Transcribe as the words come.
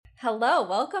Hello,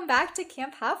 welcome back to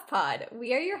Camp Half Pod.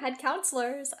 We are your head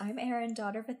counselors. I'm Erin,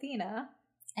 daughter of Athena.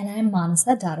 And I'm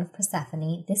Manasa, daughter of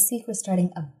Persephone. This week we're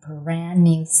starting a brand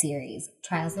new series,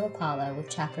 Trials of Apollo,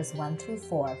 with chapters 1 through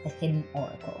 4 of The Hidden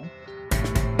Oracle.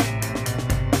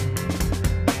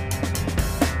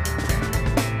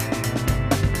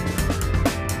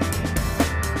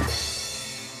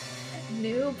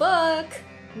 New book,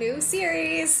 new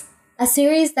series. A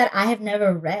series that I have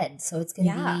never read, so it's going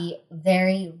to be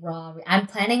very raw. I'm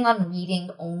planning on reading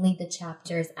only the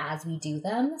chapters as we do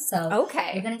them, so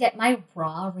you're going to get my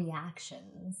raw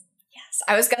reactions. Yes,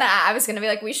 I was gonna be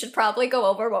like, we should probably go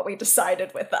over what we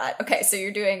decided with that. Okay, so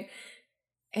you're doing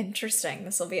interesting.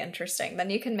 This will be interesting.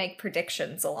 Then you can make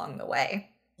predictions along the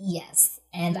way. Yes,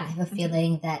 and I have a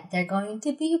feeling that they're going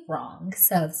to be wrong,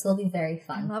 so this will be very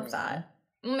fun. I love that.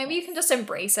 Maybe you can just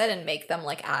embrace it and make them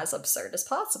like as absurd as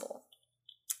possible.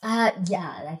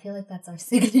 Yeah, I feel like that's our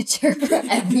signature for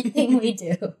everything we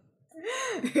do.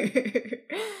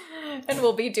 And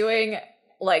we'll be doing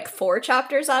like 4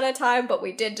 chapters at a time, but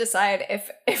we did decide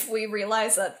if we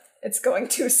realize that it's going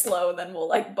too slow, then we'll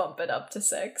like bump it up to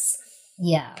 6.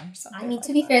 Yeah. I mean,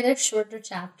 to be fair, they're shorter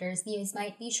chapters. These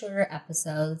might be shorter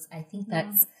episodes. I think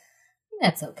that's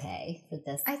okay for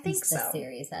this. I think so. This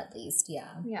series, at least.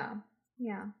 Yeah.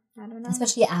 Yeah. I don't know.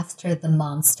 Especially after the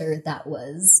monster that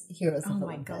was Heroes of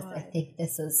Olympus. God. I think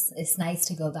it's nice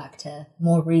to go back to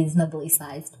more reasonably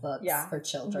sized books for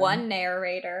children. One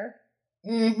narrator.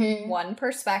 Mm-hmm. One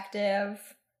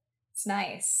perspective. It's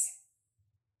nice.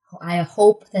 I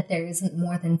hope that there isn't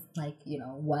more than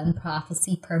one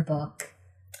prophecy per book.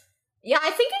 Yeah,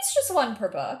 I think it's just one per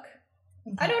book.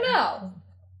 Okay. I don't know.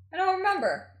 I don't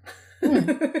remember.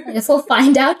 I guess we'll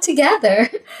find out together.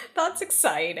 That's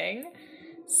exciting.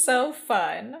 So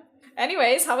fun.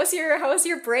 Anyways, how was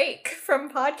your break from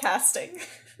podcasting?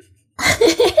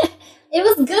 It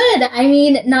was good. I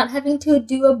mean, not having to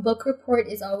do a book report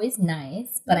is always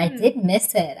nice, but I did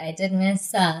miss it. I did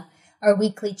miss our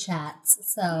weekly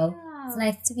chats. So it's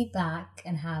nice to be back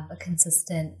and have a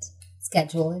consistent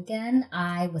schedule again.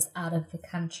 I was out of the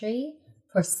country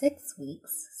for 6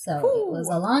 weeks, so it was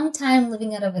a long time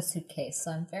living out of a suitcase.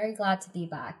 So I'm very glad to be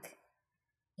back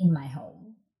in my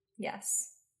home. Yes.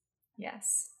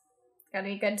 Got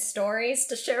any good stories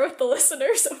to share with the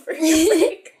listeners over your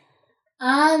break?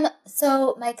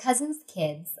 So my cousin's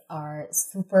kids are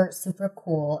super, super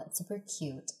cool, super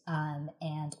cute.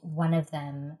 And one of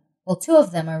them, well, 2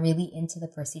 of them are really into the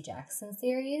Percy Jackson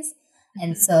series.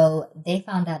 And so they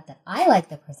found out that I like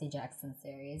the Percy Jackson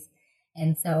series.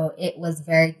 And so it was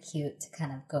very cute to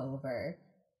kind of go over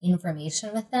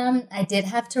information with them. I did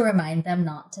have to remind them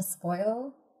not to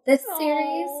spoil this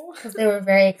series because they were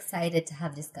very excited to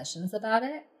have discussions about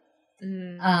it.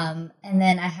 And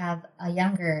then I have a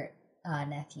younger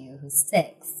nephew who's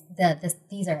 6.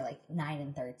 These are like 9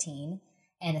 and 13.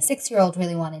 And a 6-year-old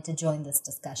really wanted to join this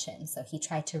discussion. So he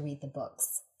tried to read the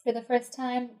books for the first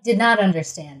time. Did not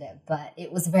understand it, but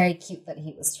it was very cute that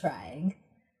he was trying.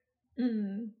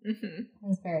 It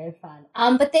was very fun.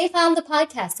 But they found the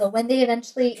podcast, so when they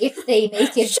eventually, if they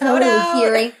make it through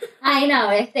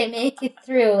if they make it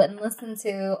through and listen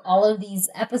to all of these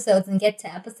episodes and get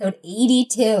to episode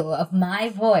 82 of my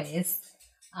voice,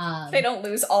 they don't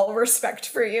lose all respect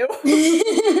for you.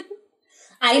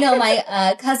 I know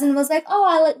my cousin was like,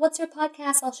 "Oh, what's your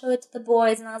podcast? I'll show it to the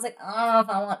boys," and I was like, "I don't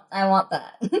know if I want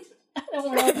that." I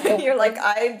don't know. If I want You're like,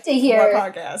 I to hear a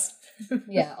podcast.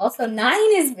 Yeah. Also, 9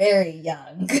 is very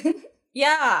young.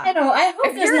 Yeah. I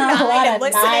hope there's not a lot of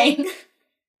 9.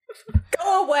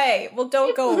 Go away. Well,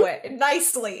 don't go away.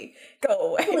 Nicely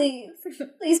go away.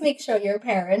 Please make sure your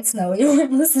parents know you were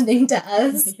listening to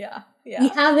us. Yeah. We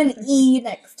have an E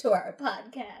next to our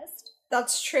podcast.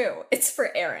 That's true. It's for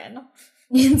Erin.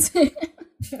 It's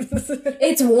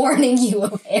warning you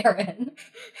of Erin.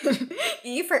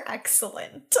 E for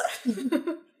excellent.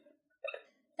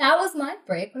 That was my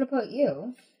break. What about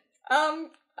you?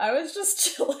 I was just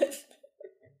chilling.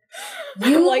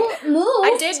 You moved?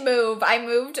 I did move. I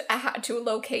moved to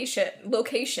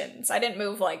locations. I didn't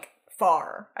move like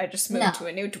far. I just moved to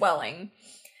a new dwelling,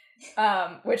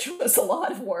 which was a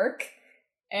lot of work.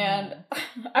 And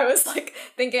I was like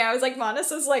thinking,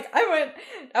 Manasa's like, I went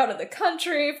out of the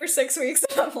country for 6 weeks,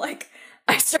 and I'm like,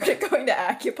 I started going to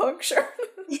acupuncture.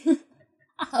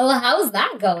 Oh, how's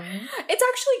that going? It's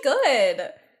actually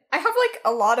good. I have like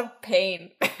a lot of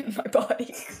pain in my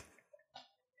body.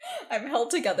 I'm held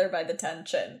together by the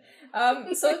tension.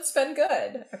 So it's been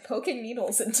good. I'm poking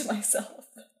needles into myself.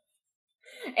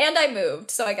 And I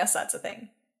moved, so I guess that's a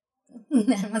thing.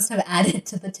 That must have added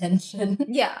to the tension.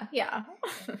 Yeah.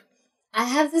 I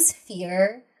have this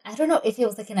fear I don't know if it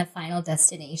was like in a Final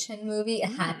Destination movie.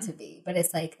 It had to be, but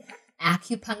it's like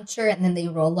acupuncture, and then they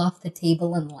roll off the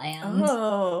table and land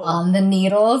on the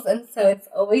needles, and so it's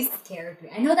always scared me.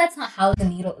 I know that's not how the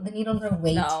needles are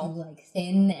way too like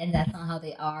thin, and that's not how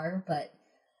they are, but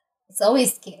it's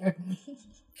always scared me.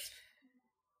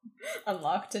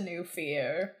 Unlocked a new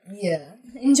fear. Yeah,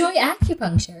 enjoy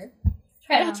acupuncture.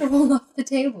 Try not to roll off the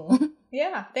table.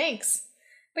 Yeah, thanks.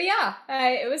 But yeah,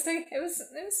 it was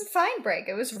a fine break.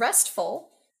 It was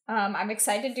restful. I'm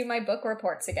excited to do my book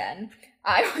reports again.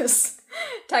 I was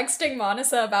texting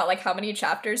Monisa about like how many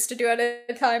chapters to do at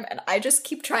a time, and I just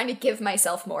keep trying to give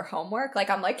myself more homework. Like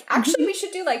I'm like, actually we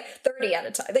should do like 30 at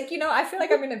a time. Like, I feel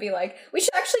like I'm gonna be like, we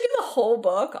should actually do the whole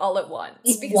book all at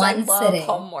once. Because I love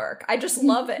homework. I just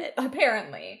love it,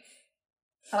 apparently.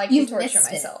 I like to torture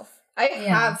myself. I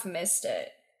have missed it.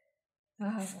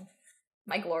 Oh,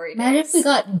 my glory days. Imagine if we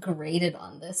got graded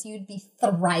on this. You'd be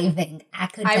thriving.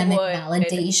 Academic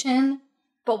validation.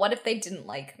 But what if they didn't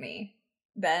like me?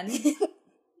 Then?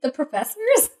 The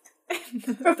professors?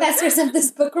 Professors of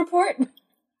this book report?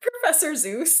 Professor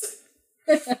Zeus.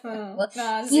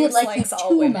 Zeus likes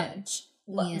all women.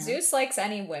 Zeus likes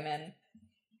any women.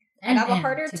 I'd have a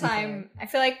harder time. I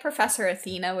feel like Professor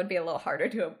Athena would be a little harder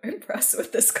to impress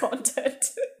with this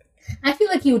content. I feel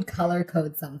like you would color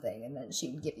code something and then she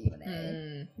would give you an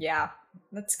A. Yeah,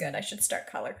 that's good. I should start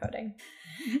color coding.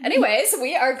 Anyways,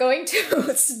 we are going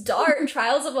to start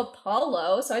Trials of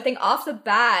Apollo. So I think off the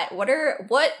bat, what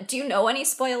do you know any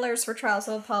spoilers for Trials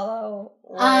of Apollo?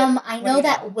 I know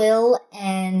that Will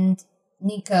and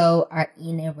Nico are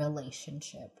in a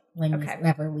relationship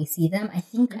whenever we see them. I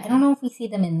think I don't know if we see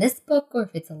them in this book or if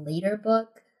it's a later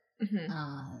book.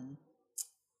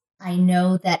 I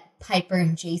know that Piper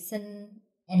and Jason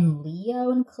and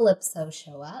Leo and Calypso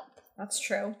show up. That's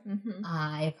true.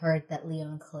 I've heard that Leo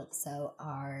and Calypso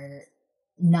are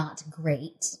not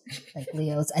great. Like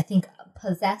Leo's, I think,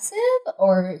 possessive,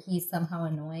 or he's somehow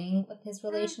annoying with his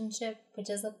relationship, which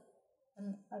is an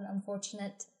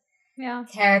unfortunate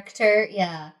character,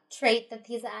 trait that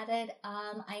he's added.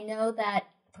 I know that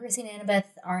Percy and Annabeth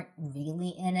aren't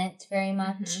really in it very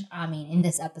much. I mean, in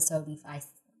this episode,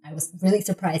 I was really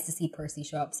surprised to see Percy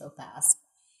show up so fast.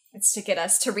 It's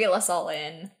to reel us all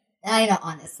in. I know,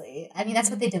 honestly. I mean,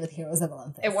 that's what they did with Heroes of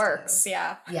Olympus. It works,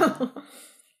 yeah.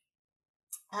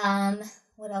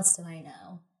 What else do I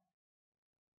know?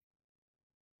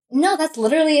 No, that's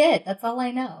literally it. That's all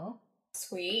I know.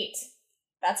 Sweet.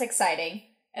 That's exciting.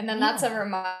 And then that's a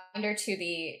reminder to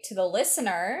the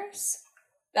listeners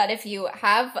that if you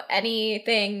have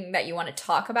anything that you want to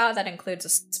talk about that includes a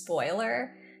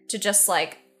spoiler, to just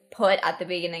like put at the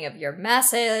beginning of your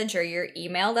message or your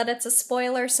email that it's a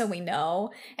spoiler so we know.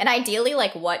 And ideally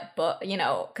like what book,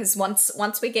 because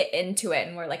once we get into it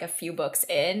and we're like a few books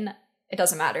in, it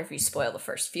doesn't matter if you spoil the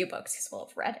first few books because we'll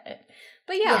have read it.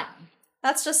 But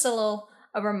that's just a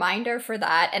reminder for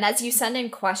that. And as you send in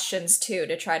questions too,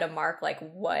 to try to mark like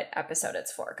what episode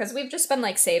it's for, because we've just been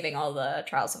like saving all the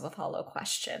Trials of Apollo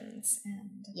questions.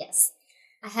 And yes.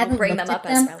 I haven't looked at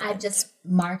them. I've just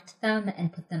marked them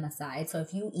and put them aside. So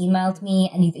if you emailed me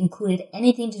and you've included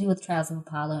anything to do with Trials of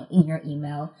Apollo in your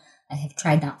email, I have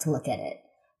tried not to look at it.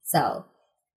 So,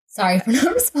 sorry for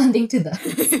not responding to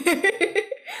those.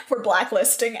 We're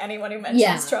blacklisting anyone who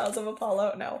mentions Trials of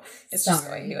Apollo. No, it's just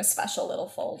going to a special little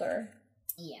folder.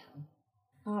 Yeah.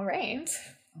 All right.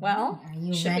 Well, are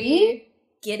you should ready? We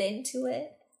get into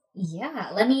it?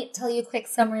 Yeah, let me tell you a quick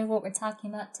summary of what we're talking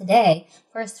about today.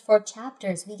 First 4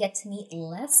 chapters, we get to meet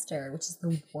Lester, which is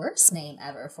the worst name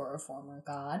ever for a former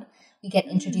god. We get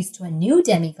introduced to a new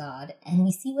demigod, and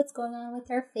we see what's going on with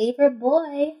our favorite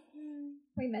boy.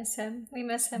 We miss him. We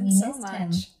miss him so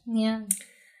much. Yeah.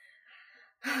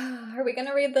 Are we going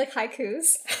to read the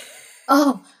haikus?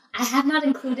 Oh, I have not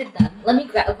included them. Let me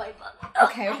grab my book.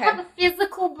 Okay. I have a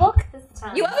physical book this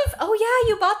time. You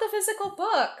bought the physical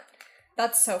book.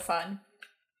 That's so fun.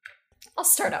 I'll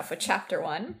start off with chapter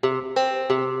 1.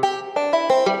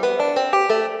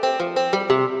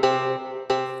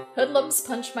 Hoodlums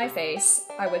punch my face.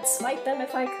 I would smite them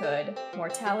if I could.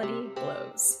 Mortality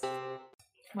blows.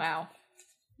 Wow.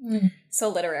 So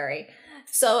literary.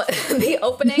 So the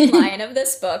opening line of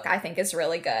this book I think is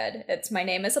really good. It's, "My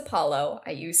name is Apollo.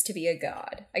 I used to be a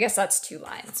god." I guess that's 2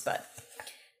 lines, but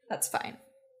that's fine.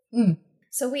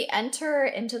 So we enter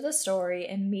into the story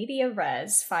in media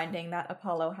res, finding that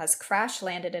Apollo has crash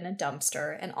landed in a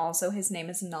dumpster, and also his name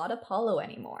is not Apollo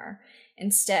anymore.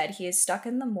 Instead, he is stuck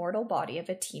in the mortal body of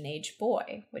a teenage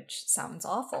boy, which sounds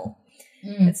awful.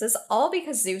 This is all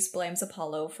because Zeus blames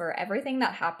Apollo for everything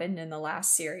that happened in the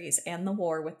last series and the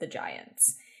war with the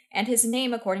giants. and his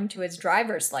name according to his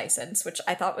driver's license, which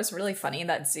I thought was really funny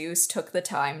that Zeus took the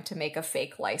time to make a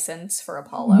fake license for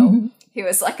Apollo. He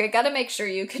was like, I gotta make sure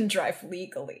you can drive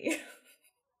legally.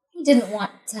 He didn't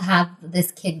want to have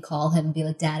this kid call him and be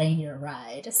like, Dad, I need a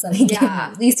ride. So he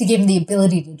at least he gave him the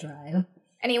ability to drive.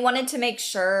 And he wanted to make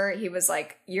sure, he was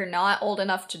like, you're not old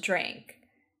enough to drink.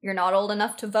 You're not old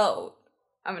enough to vote.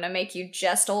 I'm going to make you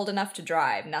just old enough to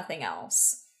drive, nothing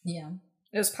else. Yeah.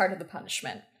 It was part of the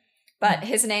punishment. But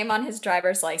his name on his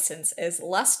driver's license is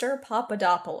Lester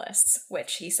Papadopoulos,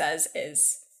 which he says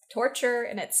is torture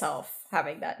in itself,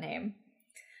 having that name.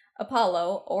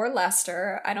 Apollo, or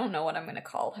Lester, I don't know what I'm going to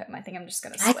call him. I think I'm just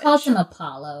going to switch. I called him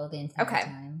Apollo the entire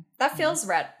time. That feels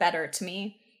better to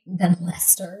me. Than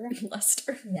Lester.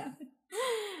 Lester. Yeah.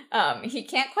 He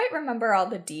can't quite remember all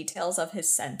the details of his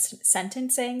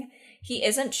sentencing. He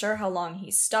isn't sure how long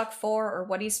he's stuck for or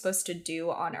what he's supposed to do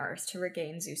on Earth to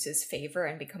regain Zeus's favor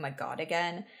and become a god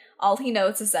again. All he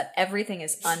knows is that everything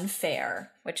is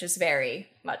unfair, which is very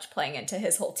much playing into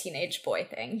his whole teenage boy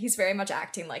thing. He's very much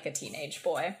acting like a teenage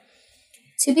boy.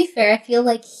 To be fair, I feel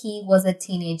like he was a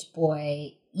teenage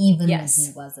boy even when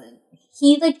he wasn't.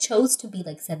 He chose to be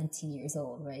 17 years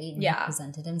old, right? And he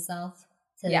presented himself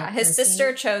to his Percy.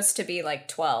 sister chose to be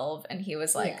 12 and he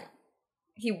was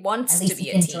he wants to be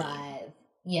a teen. Drive.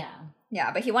 Yeah.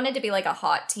 Yeah, but he wanted to be a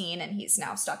hot teen and he's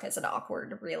now stuck as an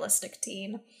awkward, realistic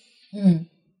teen.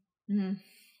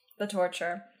 The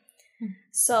torture.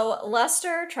 So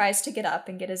Lester tries to get up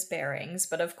and get his bearings,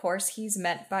 but of course he's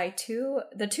met by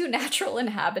the two natural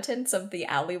inhabitants of the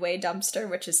alleyway dumpster,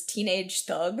 which is teenage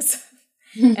thugs,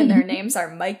 and their names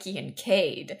are Mikey and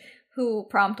Cade, who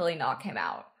promptly knock him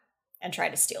out and try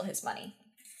to steal his money.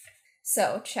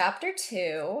 So, chapter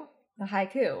 2, the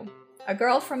haiku. A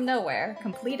girl from nowhere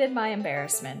completed my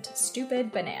embarrassment.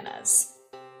 Stupid bananas.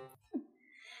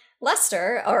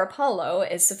 Lester, or Apollo,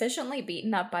 is sufficiently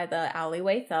beaten up by the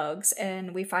alleyway thugs,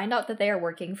 and we find out that they are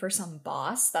working for some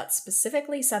boss that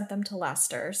specifically sent them to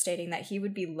Lester, stating that he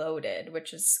would be loaded,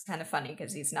 which is kind of funny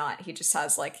because he's not. He just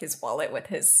has, his wallet with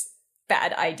his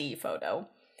bad ID photo.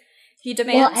 He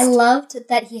demands... Well, I loved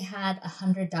that he had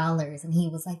 $100, and he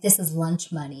was like, this is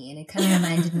lunch money, and it kind of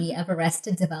reminded me of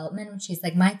Arrested Development, when she's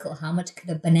like, Michael, how much could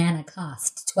a banana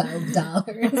cost?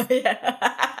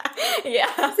 $12.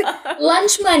 Yeah.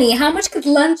 Lunch money. How much could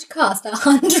lunch cost?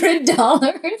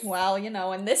 $100. Well,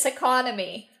 in this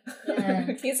economy.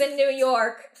 Yeah. He's in New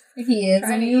York. He is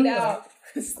trying to eat out.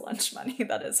 His lunch money.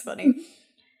 That is funny.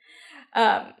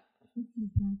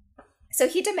 So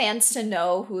he demands to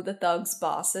know who the thug's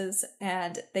boss is,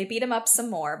 and they beat him up some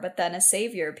more, but then a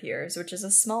savior appears, which is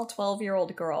a small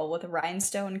 12-year-old girl with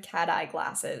rhinestone cat-eye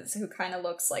glasses who kind of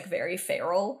looks very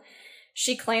feral.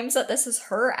 She claims that this is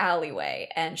her alleyway,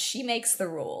 and she makes the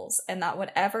rules, and that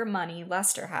whatever money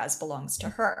Lester has belongs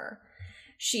to her.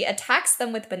 She attacks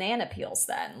them with banana peels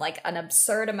then, an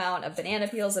absurd amount of banana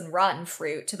peels and rotten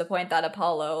fruit, to the point that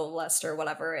Apollo, Lester,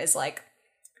 whatever, is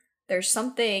there's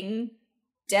something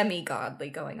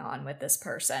demigodly going on with this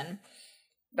person.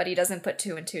 But he doesn't put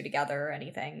 2 and 2 together or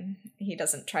anything. He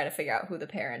doesn't try to figure out who the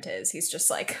parent is. He's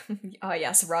just oh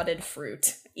yes, rotted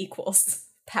fruit equals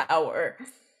power.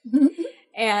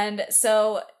 And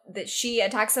so she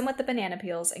attacks him with the banana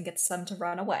peels and gets them to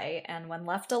run away. And when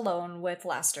left alone with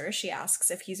Lester, she asks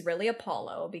if he's really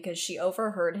Apollo, because she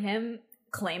overheard him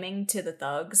claiming to the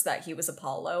thugs that he was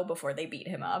Apollo before they beat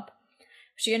him up.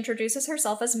 She introduces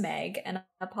herself as Meg, and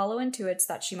Apollo intuits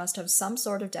that she must have some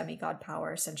sort of demigod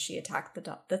power since she attacked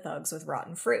the thugs with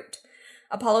rotten fruit.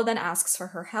 Apollo then asks for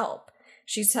her help.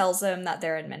 She tells him that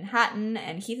they're in Manhattan,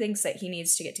 and he thinks that he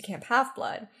needs to get to Camp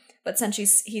Half-Blood. But since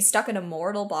he's stuck in a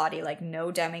mortal body, no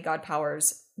demigod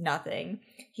powers, nothing,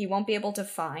 he won't be able to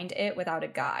find it without a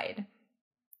guide.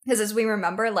 Because as we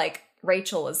remember,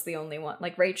 Rachel is the only one.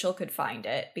 Rachel could find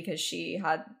it because she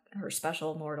had her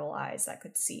special mortal eyes that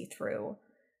could see through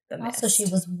the mist. Also,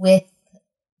 she was with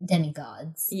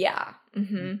demigods. Yeah.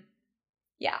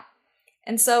 Yeah.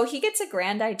 And so he gets a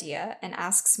grand idea and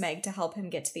asks Meg to help him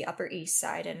get to the Upper East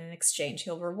Side, and in exchange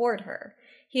he'll reward her.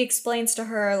 He explains to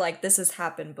her, this has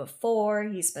happened before,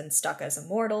 he's been stuck as a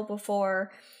mortal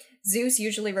before. Zeus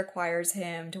usually requires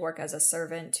him to work as a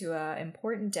servant to an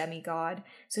important demigod,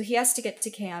 so he has to get to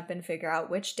camp and figure out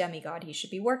which demigod he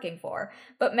should be working for.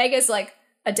 But Meg is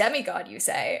a demigod, you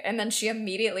say? And then she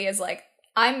immediately is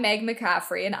I'm Meg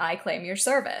McCaffrey and I claim your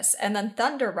service. And then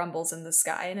thunder rumbles in the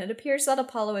sky, and it appears that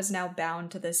Apollo is now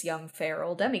bound to this young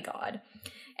feral demigod.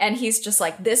 And he's just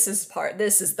this is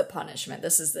the punishment.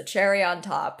 This is the cherry on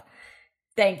top.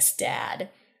 Thanks, Dad.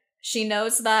 She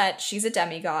knows that she's a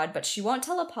demigod, but she won't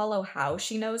tell Apollo how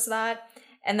she knows that.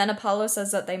 And then Apollo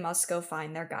says that they must go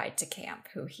find their guide to camp,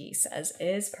 who he says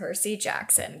is Percy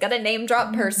Jackson. Gotta name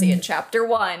drop Percy in chapter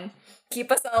 1.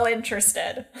 Keep us all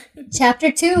interested.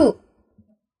 Chapter 2.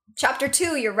 Chapter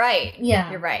 2, you're right. Yeah.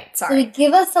 You're right. Sorry. So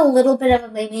give us a little bit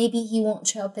of maybe he won't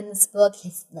show up in this book.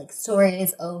 His story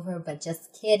is over, but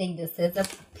just kidding. This is a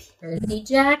Percy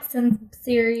Jackson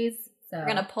series. So we're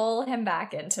gonna pull him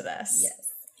back into this.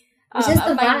 Yes. It's just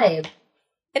the vibe.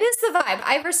 It is the vibe.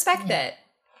 I respect it.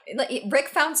 Rick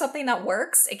found something that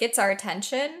works. It gets our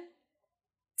attention.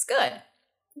 It's good.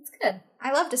 It's good.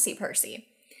 I love to see Percy.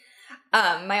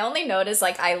 My only note is,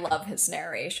 I love his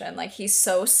narration. He's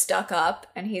so stuck up,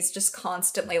 and he's just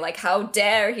constantly how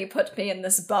dare he put me in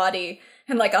this body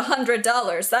and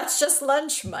 $100. That's just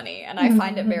lunch money. And I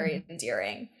find it very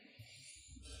endearing.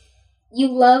 You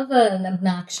love an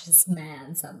obnoxious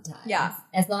man sometimes. Yeah.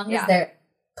 As long as they're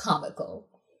comical.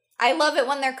 I love it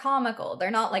when they're comical.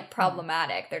 They're not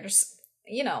problematic. They're just,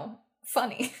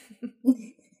 funny.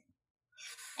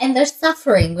 And they're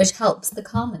suffering, which helps the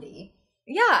comedy.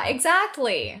 Yeah,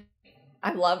 exactly.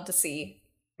 I love to see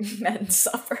men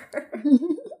suffer.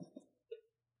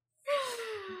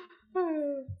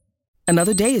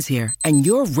 Another day is here, and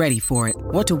you're ready for it.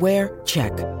 What to wear?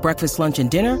 Check. Breakfast, lunch, and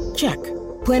dinner? Check.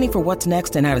 Planning for what's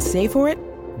next and how to save for it?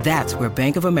 That's where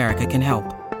Bank of America can help.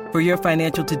 For your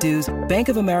financial to-dos, Bank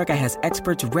of America has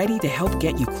experts ready to help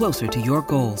get you closer to your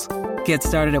goals. Get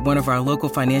started at one of our local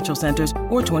financial centers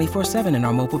or 24/7 in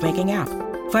our mobile banking app.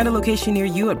 Find a location near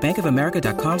you at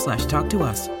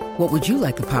bankofamerica.com/talktous. What would you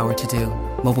like the power to do?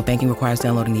 Mobile banking requires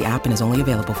downloading the app and is only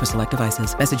available for select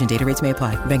devices. Message and data rates may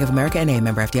apply. Bank of America N.A.,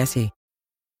 member FDIC.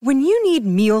 When you need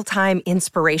mealtime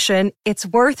inspiration, it's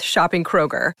worth shopping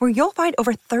Kroger, where you'll find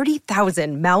over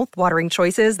 30,000 mouth-watering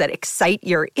choices that excite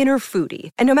your inner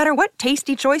foodie. And no matter what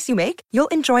tasty choice you make, you'll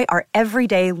enjoy our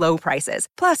everyday low prices,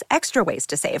 plus extra ways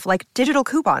to save, like digital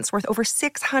coupons worth over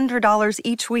 $600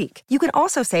 each week. You can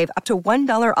also save up to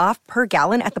 $1 off per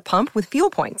gallon at the pump with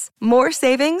fuel points. More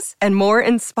savings and more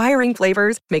inspiring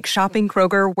flavors make shopping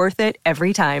Kroger worth it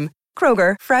every time.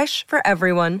 Kroger, fresh for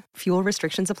everyone. Fuel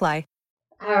restrictions apply.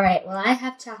 All right, well, I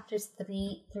have chapters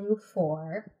 3 through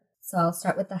 4, so I'll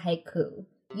start with the haiku.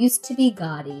 Used to be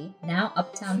gaudy, now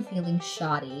uptown feeling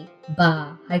shoddy.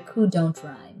 Bah, haiku don't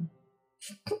rhyme.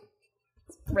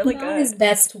 Really Not good. his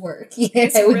best work.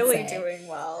 He's really doing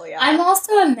well, yeah. I'm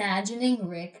also imagining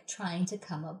Rick trying to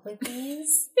come up with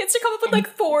these. He has to come up with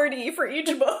 40 for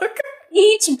each book.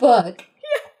 Each book.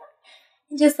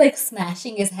 Yeah. Just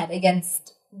smashing his head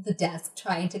against the desk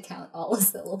trying to count all the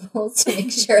syllables to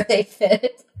make sure they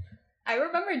fit. I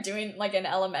remember doing in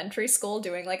elementary school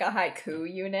doing a haiku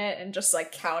unit and just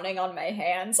counting on my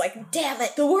hands damn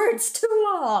it, the word's too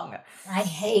long. I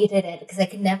hated it because I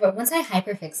could never, once I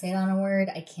hyperfixate on a word,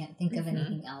 I can't think of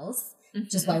anything else.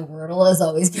 Which is why Wordle is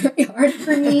always very hard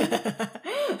for me.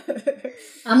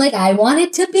 I'm I want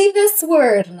it to be this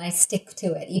word, and I stick to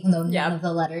it even though none of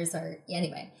the letters are,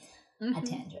 anyway, a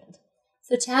tangent.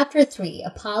 So chapter 3,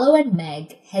 Apollo and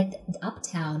Meg head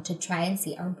uptown to try and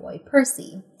see our boy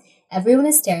Percy. Everyone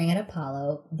is staring at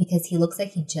Apollo because he looks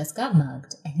like he just got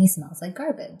mugged and he smells like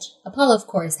garbage. Apollo, of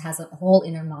course, has a whole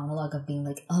inner monologue of being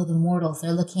oh, the mortals,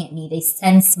 they're looking at me, they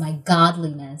sense my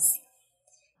godliness.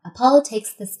 Apollo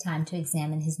takes this time to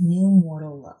examine his new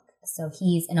mortal look. So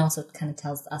and also kind of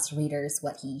tells us readers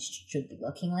what he should be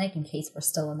looking like in case we're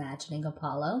still imagining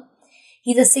Apollo.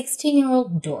 He's a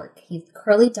 16-year-old dork. He's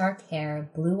curly dark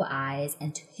hair, blue eyes,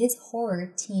 and to his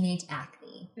horror, teenage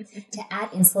acne. To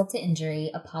add insult to injury,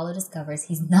 Apollo discovers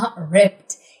he's not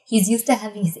ripped. He's used to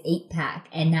having his 8-pack,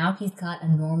 and now he's got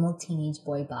a normal teenage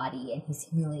boy body, and his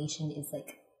humiliation is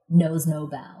knows no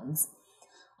bounds.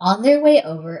 On their way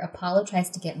over, Apollo tries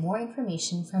to get more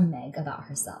information from Meg about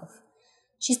herself.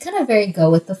 She's kind of very go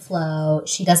with the flow.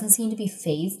 She doesn't seem to be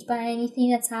fazed by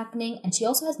anything that's happening, and she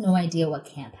also has no idea what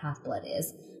Camp Half-Blood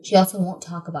is. She also won't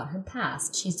talk about her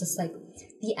past. She's just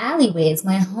the alleyway is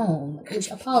my home,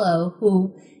 which Apollo,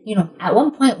 who, at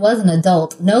one point was an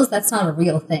adult, knows that's not a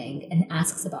real thing, and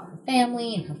asks about her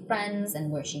family and her friends and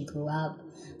where she grew up,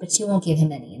 but she won't give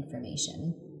him any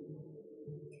information.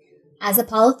 As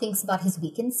Apollo thinks about his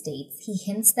weakened states, he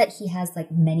hints that he has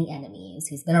many enemies.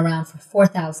 He's been around for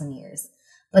 4,000 years.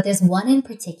 But there's one in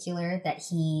particular that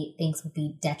he thinks would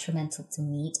be detrimental to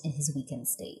meet in his weakened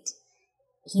state.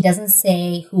 He doesn't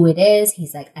say who it is.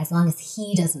 He's as long as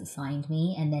he doesn't find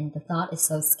me. And then the thought is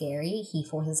so scary, he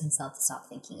forces himself to stop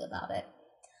thinking about it.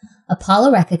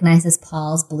 Apollo recognizes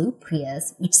Paul's blue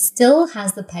Prius, which still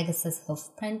has the Pegasus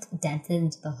hoofprint dented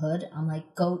into the hood. I'm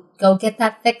go get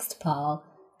that fixed, Paul.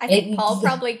 I think Paul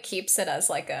probably keeps it as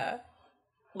an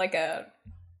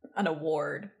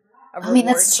award. I mean,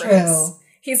 that's true.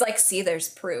 He's like, see, there's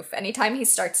proof. Anytime he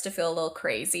starts to feel a little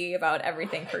crazy about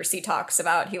everything Percy talks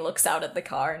about, he looks out at the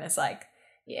car and is like,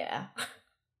 yeah.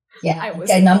 Yeah,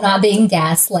 I'm not being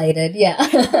gaslighted. Yeah.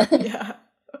 Yeah.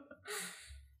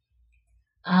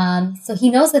 So he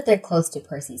knows that they're close to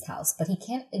Percy's house, but he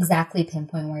can't exactly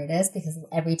pinpoint where it is because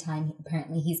every time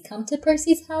apparently he's come to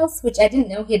Percy's house, which I didn't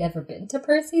know he'd ever been to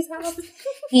Percy's house,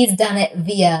 he's done it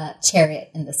via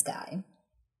chariot in the sky.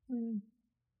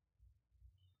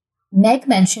 Meg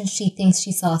mentions she thinks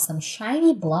she saw some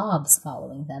shiny blobs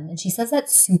following them, and she says that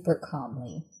super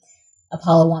calmly.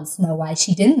 Apollo wants to know why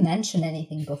she didn't mention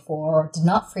anything before or did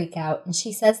not freak out, and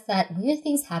she says that weird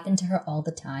things happen to her all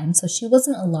the time, so she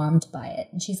wasn't alarmed by it,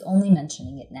 and she's only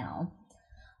mentioning it now.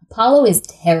 Apollo is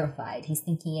terrified. He's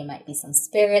thinking it might be some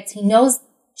spirits. He knows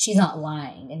she's not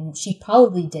lying, and she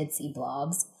probably did see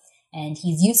blobs, and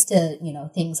he's used to,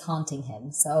 things haunting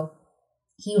him, so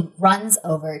he runs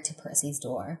over to Percy's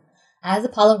door. As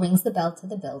Apollo rings the bell to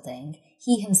the building,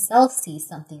 he himself sees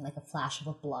something like a flash of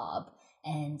a blob,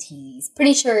 and he's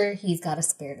pretty sure he's got a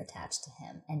spirit attached to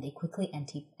him, and they quickly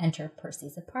enter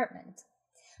Percy's apartment.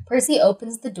 Percy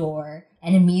opens the door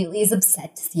and immediately is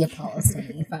upset to see Apollo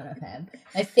standing in front of him.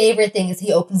 My favorite thing is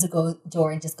he opens the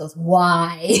door and just goes,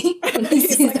 why? When he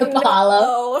sees like,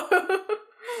 Apollo. No.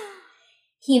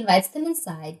 He invites them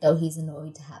inside, though he's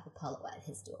annoyed to have Apollo at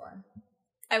his door.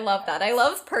 I love that. I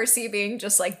love Percy being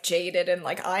just like jaded and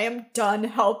like, I am done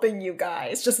helping you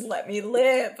guys. Just let me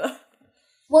live.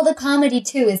 Well, the comedy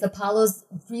too is Apollo's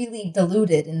really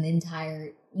deluded in the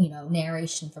entire,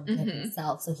 narration from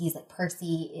himself. So he's like,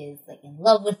 Percy is like in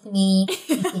love with me.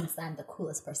 He thinks I'm the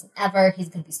coolest person ever. He's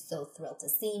going to be so thrilled to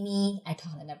see me. I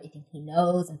taught him everything he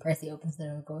knows. And Percy opens the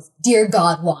door and goes, dear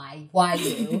God, why? Why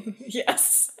you?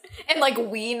 Yes. And like,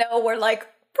 we know we're like,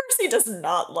 Percy does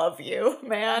not love you,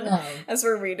 man. No. As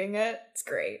we're reading it. It's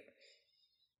great.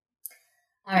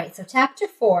 All right, so chapter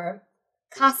 4,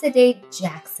 Casa de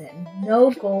Jackson. No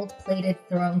gold-plated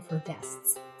throne for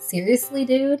guests. Seriously,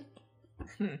 dude?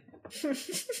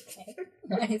 Okay.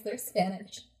 Why is there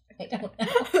Spanish? I don't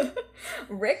know.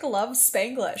 Rick loves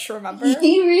Spanglish, remember?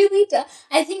 He really does.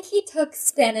 I think he took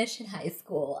Spanish in high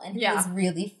school, and he was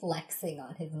really flexing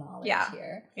on his knowledge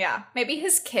here. Yeah. Maybe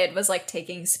his kid was, like,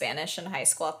 taking Spanish in high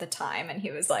school at the time, and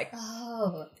he was like,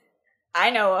 oh,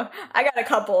 I know, I got a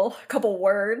couple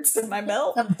words in my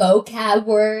belt. Some vocab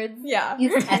words. Yeah.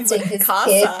 He's testing his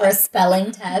kid for a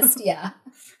spelling test, yeah.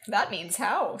 That means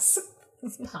house.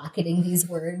 He's pocketing these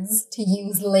words to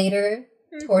use later,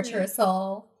 torture us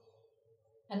all.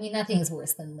 I mean, nothing is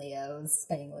worse than Leo's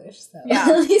Spanglish, so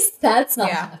at least that's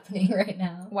not happening right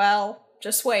now. Well,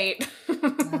 just wait.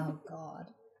 Oh, God.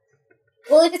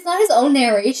 Well, if it's not his own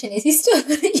narration, is he still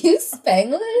going to use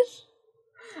Spanglish?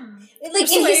 Like,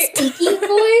 just in his speaking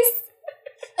voice?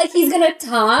 Like, he's going to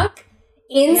talk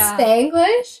in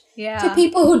Spanglish to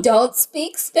people who don't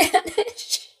speak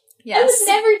Spanish? Yes. I would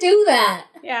never do that.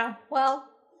 Yeah, well,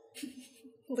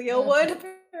 Leo would.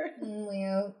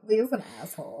 Leo's an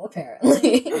asshole,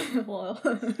 apparently. Well.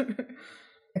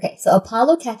 Okay, so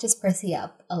Apollo catches Percy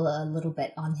up a little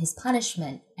bit on his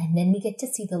punishment, and then we get to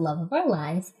see the love of our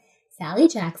lives, Sally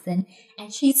Jackson,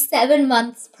 and she's 7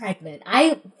 months pregnant.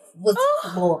 I was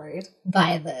floored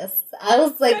by this. I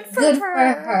was like, good for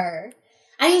her.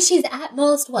 I mean, she's at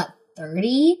most,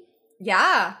 30?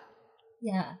 Yeah.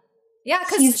 Yeah. Yeah,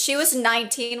 because she was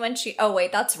 19 when she... Oh,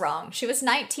 wait, that's wrong. She was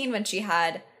 19 when she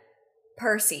had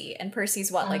Percy, and Percy's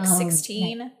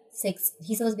 16?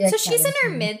 He's supposed to be like so she's 17. in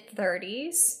her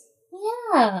mid-30s.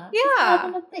 Yeah.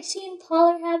 Yeah. She and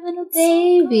Paul are having a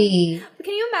baby.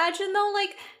 Can you imagine, though,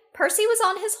 like, Percy was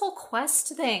on his whole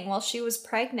quest thing while she was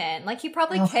pregnant. Like, he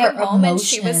probably came home and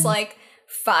she was,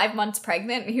 5 months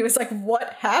pregnant, and he was like,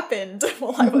 what happened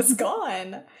while I was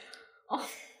gone? Oh.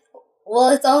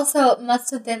 Well, it's also, it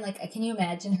must have been, can you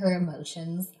imagine her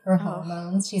emotions, her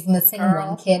hormones? She's missing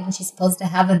one kid, and she's supposed to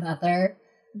have another.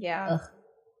 Yeah.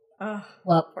 Ugh.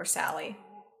 Well, poor Sally.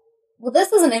 Well,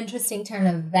 this is an interesting turn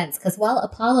of events, because while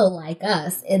Apollo, like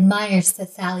us, admires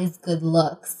Sally's good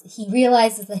looks, he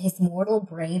realizes that his mortal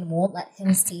brain won't let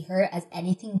him see her as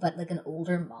anything but, an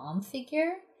older mom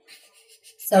figure.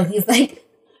 So he's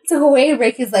So the way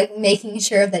Rick is, making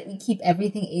sure that we keep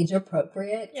everything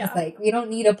age-appropriate. Because, we don't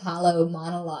need Apollo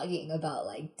monologuing about,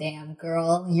 damn,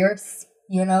 girl, you're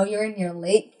in your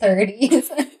late 30s.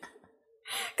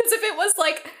 Because if it was,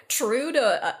 true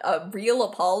to a real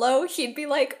Apollo, he'd be,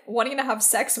 wanting to have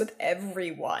sex with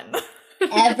everyone.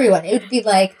 Everyone. It would be,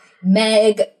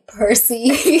 Meg, Percy,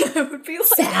 it would be,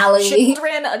 Sally.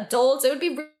 Children, adults. It would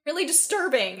be really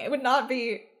disturbing. It would not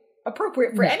be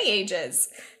appropriate for any ages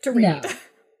to read. No.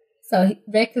 So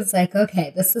Rick is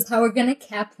okay, this is how we're going to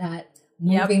cap that.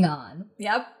 Moving on.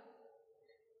 Yep.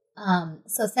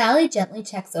 So Sally gently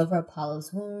checks over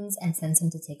Apollo's wounds and sends him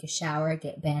to take a shower,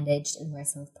 get bandaged, and wear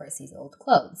some of Percy's old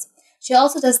clothes. She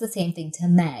also does the same thing to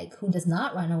Meg, who does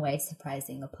not run away,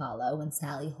 surprising Apollo when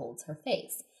Sally holds her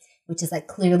face, which is like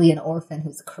clearly an orphan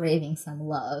who's craving some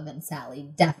love, and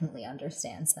Sally definitely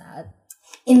understands that.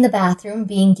 In the bathroom,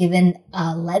 being given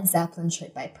a Led Zeppelin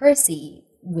shirt by Percy,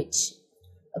 which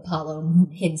Apollo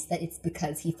hints that it's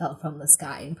because he fell from the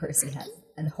sky and Percy has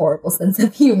a horrible sense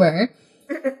of humor.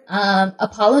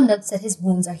 Apollo notes that his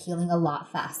wounds are healing a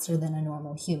lot faster than a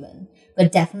normal human,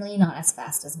 but definitely not as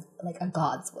fast as like a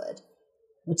god's would,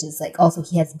 which is like also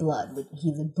he has blood,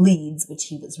 he bleeds, which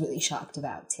he was really shocked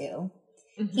about too.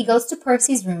 Mm-hmm. He goes to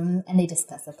Percy's room and they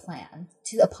discuss a plan.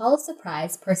 To Apollo's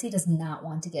surprise, Percy does not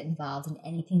want to get involved in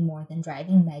anything more than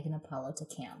driving Meg and Apollo to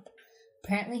camp.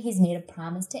 Apparently, he's made a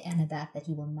promise to Annabeth that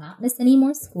he will not miss any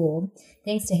more school.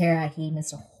 Thanks to Hera, he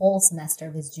missed a whole semester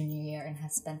of his junior year and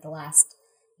has spent the last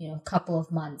couple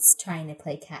of months trying to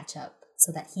play catch up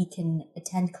so that he can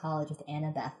attend college with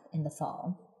Annabeth in the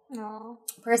fall. Aww.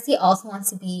 Percy also wants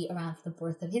to be around for the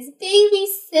birth of his baby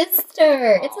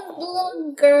sister. Aww. It's a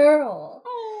little girl.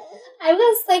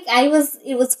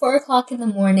 It was 4:00 in the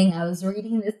morning. I was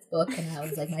reading this book and I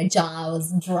was like, my jaw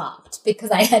was dropped because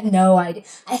I had no idea.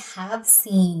 I have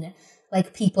seen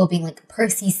like people being like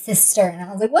Percy's sister, and I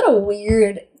was like, what a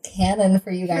weird canon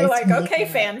for you guys. You're like, okay,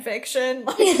 fan fiction.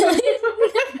 I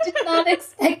did not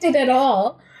expect it at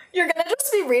all. You're gonna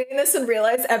just be reading this and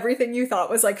realize everything you thought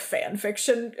was like fan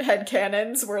fiction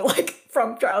headcanons were like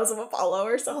from Trials of Apollo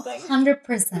or something.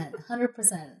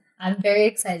 100%. I'm very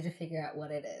excited to figure out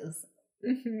what it is.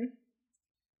 Mm-hmm.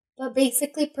 But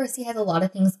basically, Percy has a lot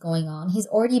of things going on. He's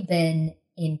already been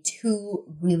in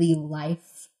 2 really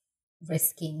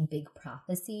life-risking big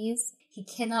prophecies. He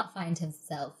cannot find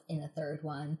himself in a 3rd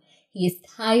one. He is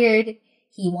tired.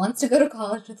 He wants to go to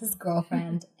college with his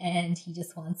girlfriend, and he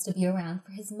just wants to be around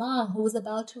for his mom, who is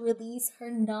about to release her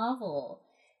novel.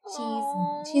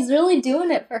 She's really doing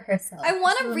it for herself. I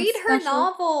want to read her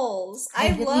novels. I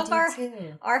really love our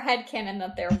headcanon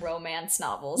that they're romance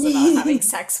novels about having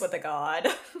sex with a god.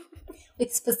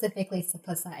 With specifically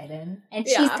Poseidon. And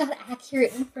she's got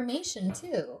accurate information,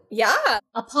 too. Yeah.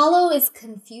 Apollo is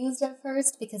confused at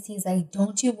first because he's like,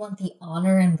 don't you want the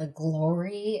honor and the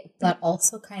glory? But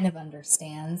also kind of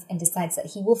understands and decides that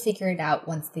he will figure it out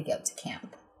once they go to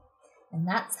camp. And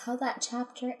that's how that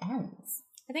chapter ends.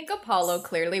 I think Apollo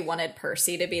clearly wanted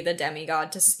Percy to be the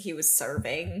demigod he was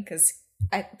serving, because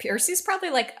Percy's probably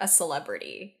like a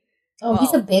celebrity. Oh,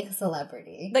 he's a big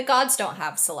celebrity. The gods don't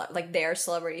have they're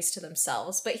celebrities to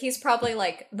themselves, but he's probably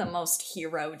like the most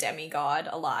hero demigod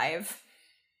alive.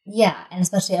 Yeah, and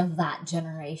especially of that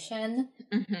generation.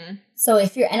 Mm-hmm. So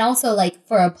and also like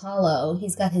for Apollo,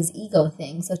 he's got his ego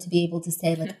thing. So to be able to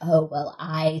say like, oh, well,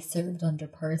 I served under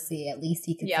Percy, at least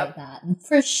he could say that. And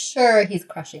for sure, he's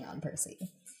crushing on Percy.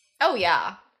 Oh,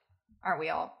 yeah. Aren't we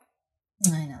all?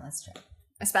 I know, that's true.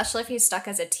 Especially if he's stuck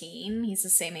as a teen. He's the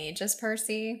same age as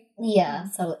Percy. Yeah,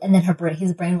 so, and then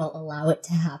his brain will allow it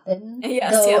to happen.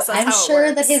 Yes, I'm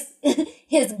sure that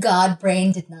his god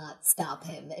brain did not stop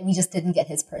him. And we just didn't get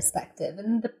his perspective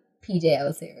in the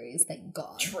PJO series, thank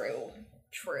God. True.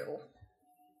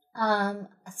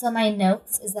 So my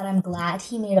notes is that I'm glad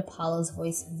he made Apollo's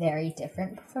voice very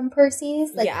different from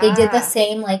Percy's. Like, they did the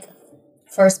same, like,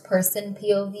 first-person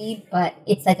POV, but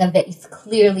it's like it's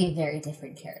clearly a very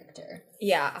different character.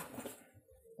 Yeah.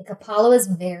 Like, Apollo is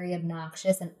very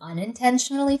obnoxious and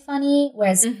unintentionally funny,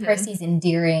 whereas Percy's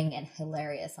endearing and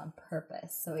hilarious on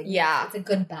purpose. So it's a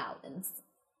good balance.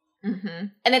 Mm-hmm.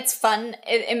 And it's fun.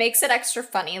 It makes it extra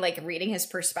funny, like, reading his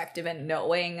perspective and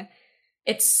knowing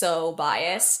it's so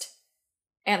biased.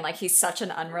 And, like, he's such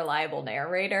an unreliable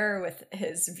narrator with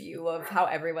his view of how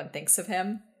everyone thinks of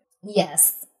him.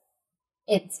 Yes.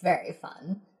 It's very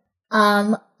fun.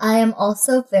 I am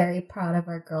also very proud of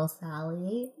our girl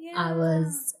Sally. Yeah. I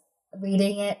was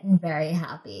reading it and very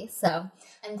happy. So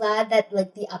I'm glad that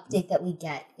like the update that we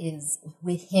get is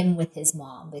with his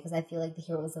mom, because I feel like the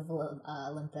Heroes of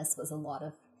Olympus was a lot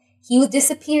of he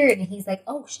disappeared and he's like,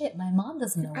 oh shit, my mom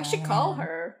doesn't know. I should call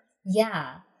her.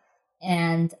 Yeah,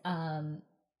 and and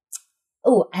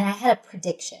I had a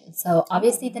prediction. So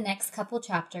obviously the next couple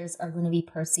chapters are going to be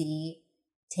Percy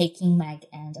taking Meg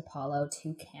and Apollo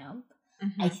to camp.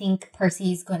 Mm-hmm. I think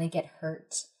Percy's going to get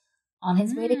hurt on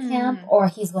his way to camp, or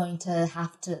he's going to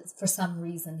have to, for some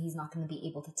reason, he's not going to be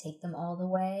able to take them all the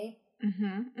way.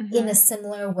 In a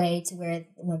similar way to where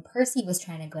when Percy was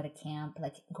trying to go to camp,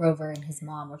 like Grover and his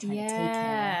mom were trying to take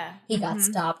him, he got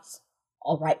stopped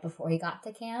all right before he got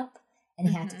to camp, and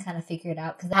he had to kind of figure it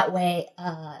out, because that way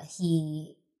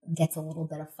he gets a little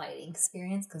bit of fighting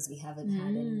experience because we haven't had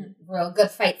any real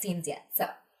good fight scenes yet. So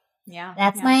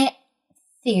that's my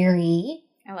theory.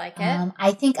 I like it.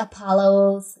 I think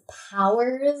Apollo's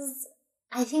powers,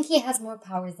 I think he has more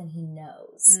powers than he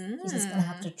knows. He's just going to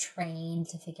have to train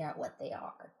to figure out what they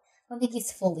are. I don't think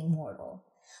he's fully mortal.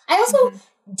 I also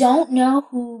don't know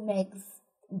who Meg's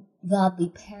godly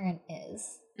parent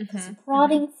is. Because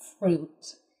rotting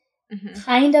fruit,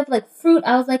 kind of like fruit,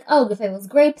 I was like, oh, if it was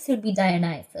grapes, it would be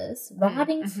Dionysus.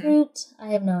 Rotting fruit, I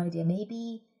have no idea.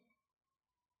 Maybe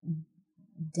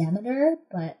Demeter,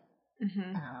 but I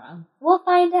don't know. We'll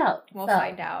find out. We'll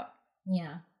find out.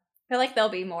 Yeah. I feel like there'll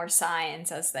be more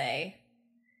signs as they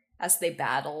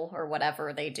battle or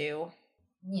whatever they do.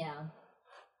 Yeah.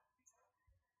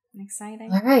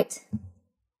 Exciting. All right.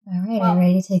 Well, are you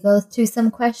ready to go through some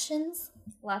questions?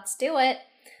 Let's do it.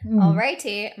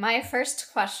 Alrighty. My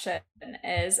first question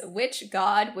is, which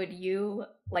god would you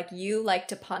like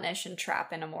to punish and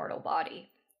trap in a mortal body?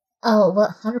 Oh,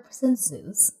 well, 100%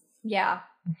 Zeus. Yeah.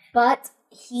 But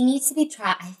he needs to be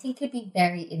trapped. I think it would be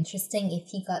very interesting if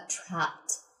he got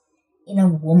trapped in a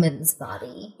woman's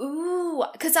body. Ooh,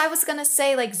 because I was going to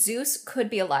say, like, Zeus could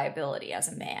be a liability as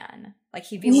a man. Like,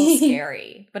 he'd be a little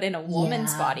scary. But in a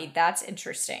woman's body, that's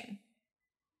interesting.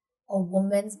 A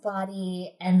woman's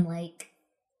body and, like,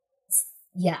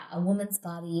 a woman's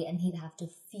body, and he'd have to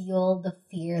feel the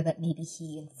fear that maybe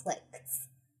he inflicts.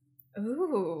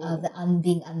 Ooh. Of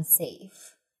being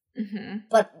unsafe.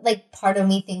 But, like, part of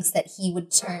me thinks that he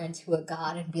would turn into a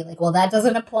god and be like, well, that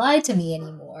doesn't apply to me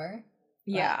anymore.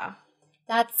 Yeah.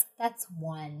 But that's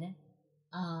one.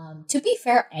 To be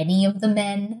fair, any of the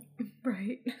men.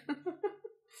 Right.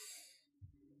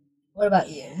 What about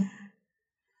you?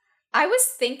 I was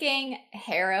thinking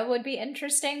Hera would be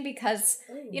interesting because,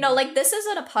 you know, like, this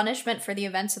isn't a punishment for the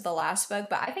events of the last book,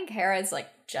 but I think Hera is, like,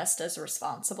 just as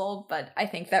responsible. But I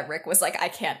think that Rick was like, I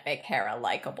can't make Hera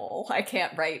likable. I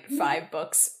can't write 5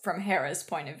 books from Hera's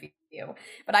point of view.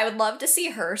 But I would love to see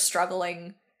her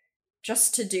struggling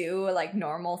just to do, like,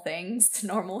 normal things,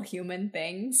 normal human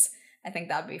things. I think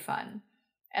that'd be fun.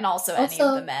 And also any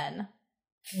of the men.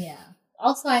 Yeah.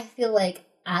 Also, I feel like,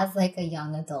 as, like, a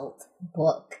young adult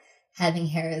book, having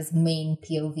Hera's main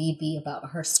POV be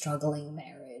about her struggling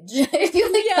marriage. I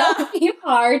feel like that would be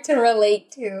hard to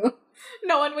relate to.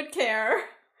 No one would care.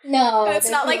 No. And it's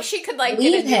not like she could, like,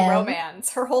 get a new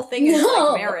romance. Her whole thing is,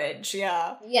 like, marriage.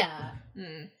 Yeah. Yeah.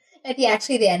 At the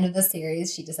end of the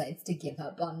series, she decides to give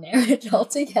up on marriage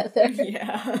altogether.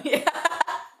 Yeah.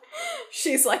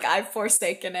 She's like, I've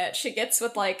forsaken it. She gets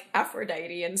with, like,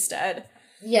 Aphrodite instead.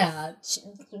 Yeah. She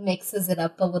mixes it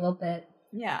up a little bit.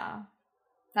 Yeah.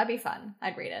 That'd be fun.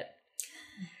 I'd read it.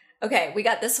 Okay, we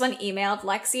got this one emailed.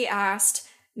 Lexi asked,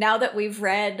 now that we've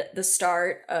read the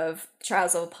start of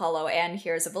Trials of Apollo and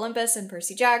Heroes of Olympus and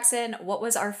Percy Jackson, what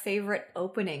was our favorite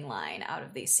opening line out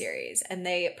of these series? And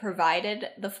they provided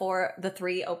the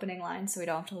 3 opening lines, so we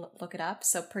don't have to look it up.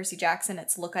 So Percy Jackson,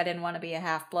 it's Look, I Didn't Want to Be a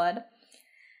Half-Blood.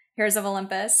 Heroes of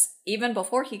Olympus, even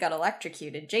before he got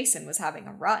electrocuted, Jason was having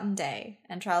a rotten day.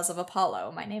 And Trials of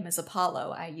Apollo, my name is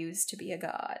Apollo, I used to be a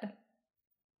god.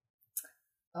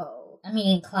 Oh, I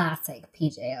mean, classic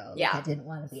PJO. Yeah. I didn't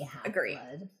want to be a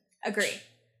half-blood. Agree.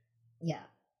 Yeah.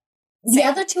 The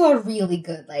other 2 are really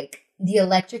good. Like, the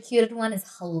electrocuted one is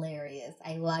hilarious.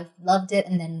 I loved it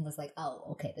and then was like, oh,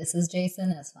 okay, this is Jason.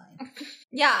 That's fine.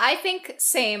 Yeah, I think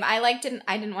same. I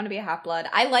didn't want to be a half-blood.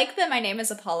 I like that my name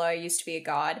is Apollo, I used to be a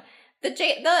god. The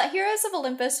Heroes of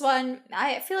Olympus one,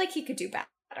 I feel like he could do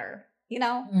better. You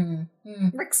know?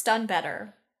 Rick's done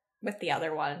better with the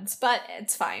other ones, but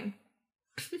it's fine.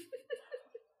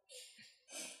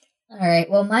 All right.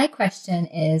 Well, my question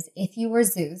is, if you were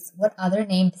Zeus, what other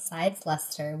name besides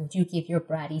Lester would you give your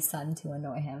bratty son to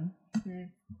annoy him?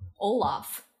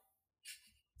 Olaf.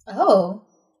 Oh,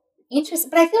 interesting.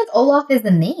 But I feel like Olaf is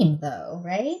the name, though,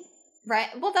 right? Right.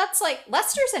 Well, that's like,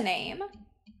 Lester's a name.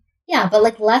 Yeah, but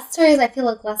like Lester is, I feel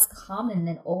like, less common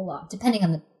than Olaf, depending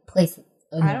on the place in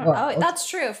the world. Oh, that's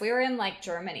true. If we were in like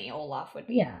Germany, Olaf would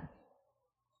be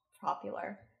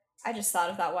popular. I just thought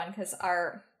of that one because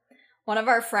one of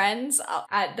our friends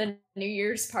at the New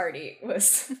Year's party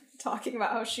was talking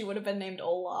about how she would have been named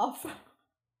Olaf. Are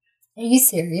you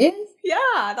serious?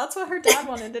 Yeah, that's what her dad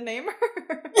wanted to name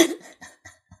her.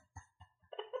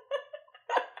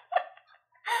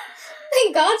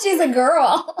 Thank God she's a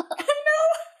girl. I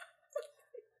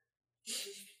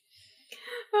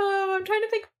know. I'm trying to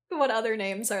think what other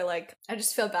names are like. I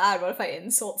just feel bad. What if I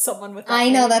insult someone with that I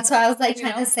know, name? that's why I was like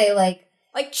trying to say like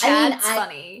Chad's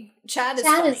funny. Chad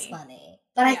is funny.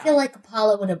 But I feel like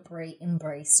Apollo would have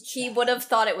embraced Chad. He would have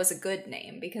thought it was a good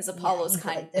name because Apollo's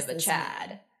kind of a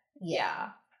Chad. Yeah.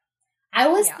 I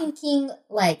was thinking,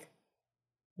 like,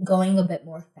 going a bit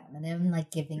more feminine, like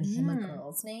giving him a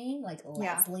girl's name, like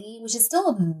Leslie, which is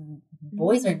still,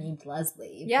 boys are named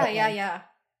Leslie. Yeah, but, yeah.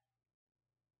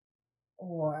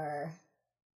 Or...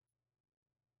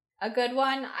 A good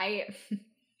one, I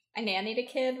nannied a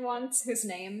kid once whose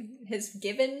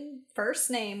given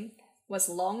first name was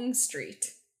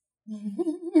Longstreet.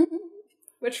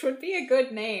 Which would be a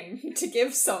good name to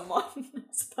give someone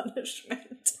as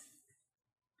punishment.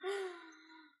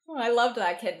 Oh, I loved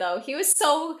that kid though. He was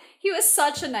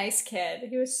such a nice kid.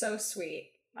 He was so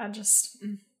sweet.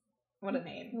 What a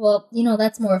name. Well,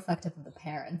 that's more reflective of the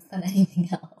parents than anything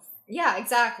else. Yeah,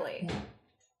 exactly. Yeah.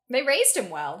 They raised him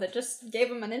well. They just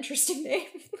gave him an interesting name.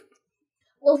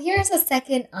 Well, here's a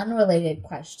second unrelated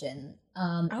question.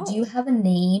 Do you have a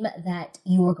name that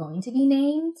you were going to be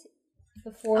named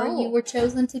before you were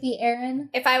chosen to be Aaron?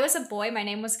 If I was a boy, my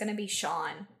name was going to be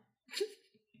Sean.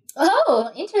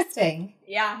 Oh, interesting.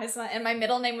 Yeah, and my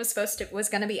middle name was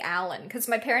going to be Alan, because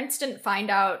my parents didn't find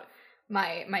out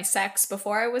my sex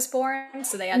before I was born,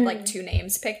 so they had like 2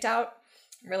 names picked out.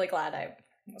 I'm really glad I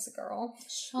was a girl.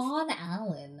 Sean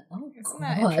Allen. Oh, isn't God.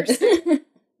 that interesting?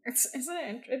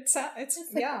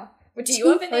 Yeah. But do you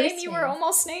have a name you were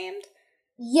almost named?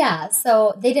 Yeah,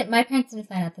 so my parents didn't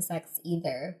find out the sex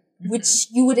either, which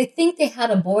you would think they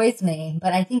had a boy's name,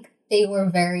 but I think they were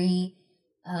very...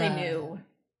 they knew.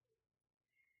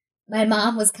 My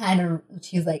mom was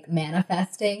she's like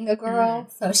manifesting a girl,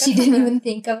 so she didn't even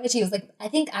think of it. She was like, I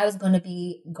think I was going to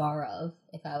be Gaurav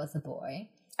if I was a boy.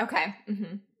 Okay.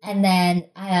 Mm-hmm. And then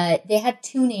they had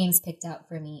 2 names picked out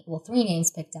for me. Well, 3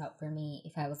 names picked out for me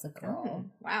if I was a girl. Oh,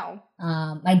 wow.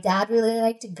 My dad really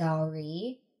liked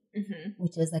Gauri, mm-hmm.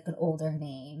 which is like an older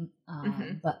name.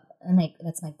 But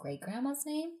that's my great grandma's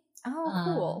name. Oh,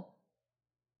 cool.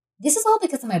 This is all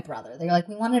because of my brother. They're like,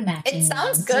 we wanted matching. It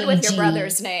sounds good with your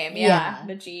brother's name. Yeah.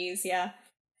 The G's, yeah.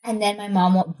 And then my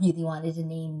mom really wanted to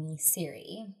name me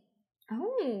Siri.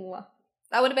 Oh.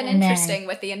 That would have been interesting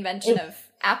with the invention of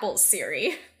Apple's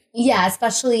Siri. Yeah,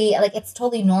 especially, like, it's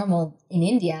totally normal in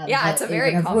India. Yeah, it's a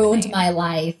very common ruined name. my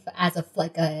life as a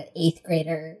 8th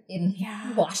grader in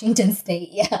Washington State,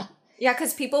 yeah. Yeah,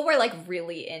 because people were, like,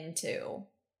 really into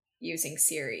using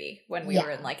Siri when we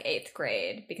were in, like, 8th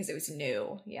grade because it was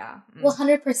new, yeah. Well,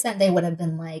 100% they would have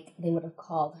been, like, they would have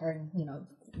called her and,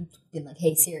 been like,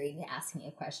 hey, Siri, ask me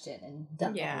a question, and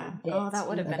done that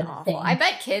would have been awful. I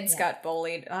bet kids got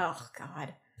bullied. Oh,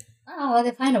 God. Oh, well,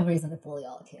 they find a reason to bully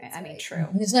all kids. I mean, right? true.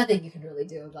 There's nothing you can really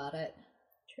do about it.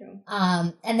 True.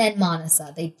 And then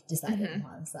Manasa, they decided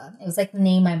Manasa. It was like the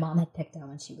name my mom had picked out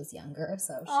when she was younger,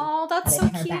 so she that's had so it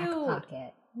in her cute. back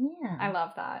pocket. Yeah. I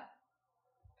love that.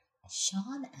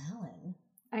 Sean Allen.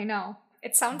 I know.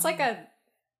 It sounds like a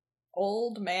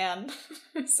old man.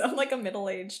 It sounds like a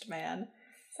middle-aged man.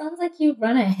 Sounds like you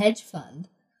run a hedge fund.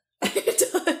 It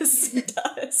does. It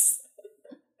does.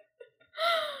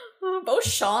 Both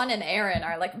Sean and Aaron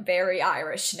are, like, very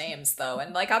Irish names, though.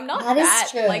 And, like, I'm not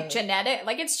that like, genetic.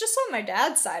 Like, it's just on my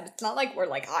dad's side. It's not like we're,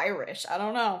 like, Irish. I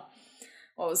don't know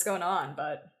what was going on,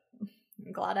 but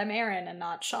I'm glad I'm Aaron and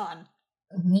not Sean.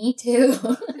 Me too.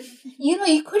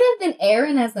 You could have been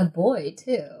Aaron as a boy,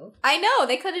 too. I know.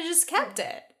 They could have just kept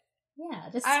it. Yeah,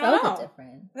 just spelled it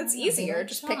different. That's easier.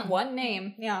 Just pick one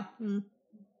name. Yeah.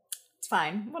 It's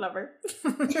fine. Whatever.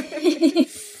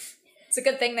 It's a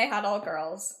good thing they had all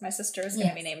girls. My sister is going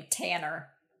to be named Tanner.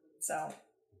 So.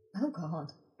 Oh,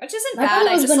 God. Which isn't bad.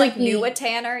 I just, knew a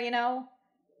Tanner,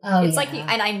 Oh, it's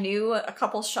and I knew a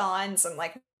couple Seans, and,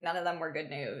 like, none of them were good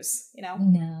news,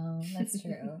 No, that's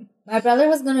true. My brother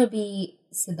was going to be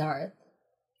Siddharth.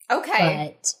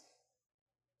 Okay. But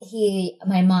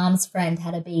my mom's friend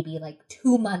had a baby, like,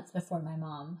 2 months before my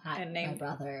mom had my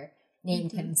brother.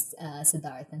 Named him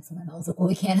Siddharth, and so my mom was like, well,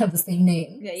 we can't have the same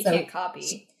name. Yeah, you can't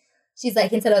copy. She's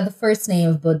like, instead of the first name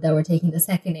of Buddha, we're taking the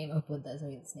second name of Buddha, so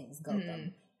his name is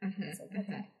Gautam.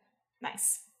 Okay.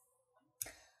 Nice.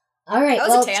 All right, that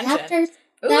was a tangent.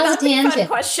 That was a tangent. Fun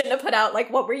question to put out. Like,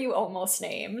 what were you almost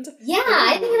named? Yeah,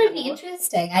 I think it would be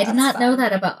interesting. I did not know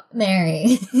that about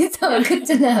Mary, so good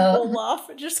to know. Olaf.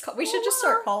 We should just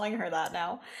start calling her that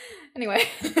now. Anyway.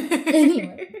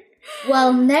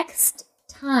 Well, next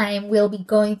time we'll be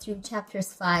going through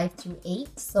chapters 5 through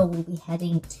 8, so we'll be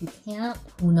heading to camp.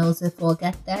 Who knows if we'll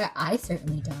get there? I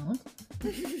certainly don't.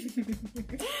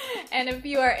 And if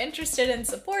you are interested in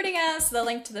supporting us, the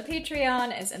link to the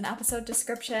Patreon is in the episode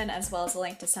description, as well as a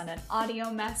link to send an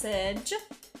audio message.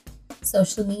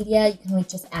 Social media, you can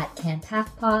reach us at Camp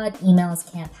Half Pod. Email us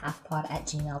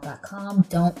camphalfpod@gmail.com.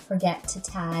 Don't forget to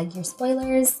tag your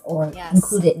spoilers or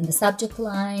include it in the subject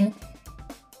line.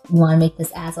 we want to make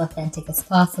this as authentic as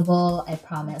possible. I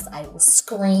promise I will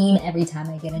scream every time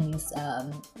I get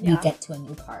we get to a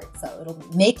new part. So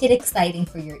it'll make it exciting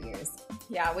for your ears.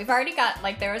 Yeah, we've already got,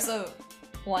 like, there was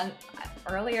one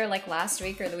earlier, like last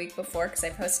week or the week before, because I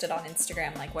posted on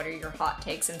Instagram, like, what are your hot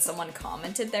takes? And someone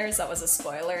commented theirs that was a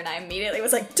spoiler, and I immediately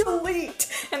was like,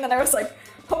 delete! And then I was like,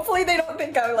 hopefully they don't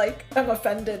think I, like, am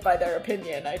offended by their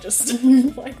opinion. I just,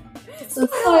 like,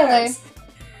 spoilers!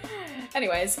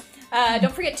 Anyways,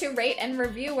 don't forget to rate and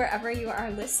review wherever you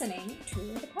are listening to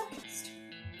the podcast.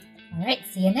 All right,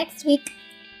 see you next week.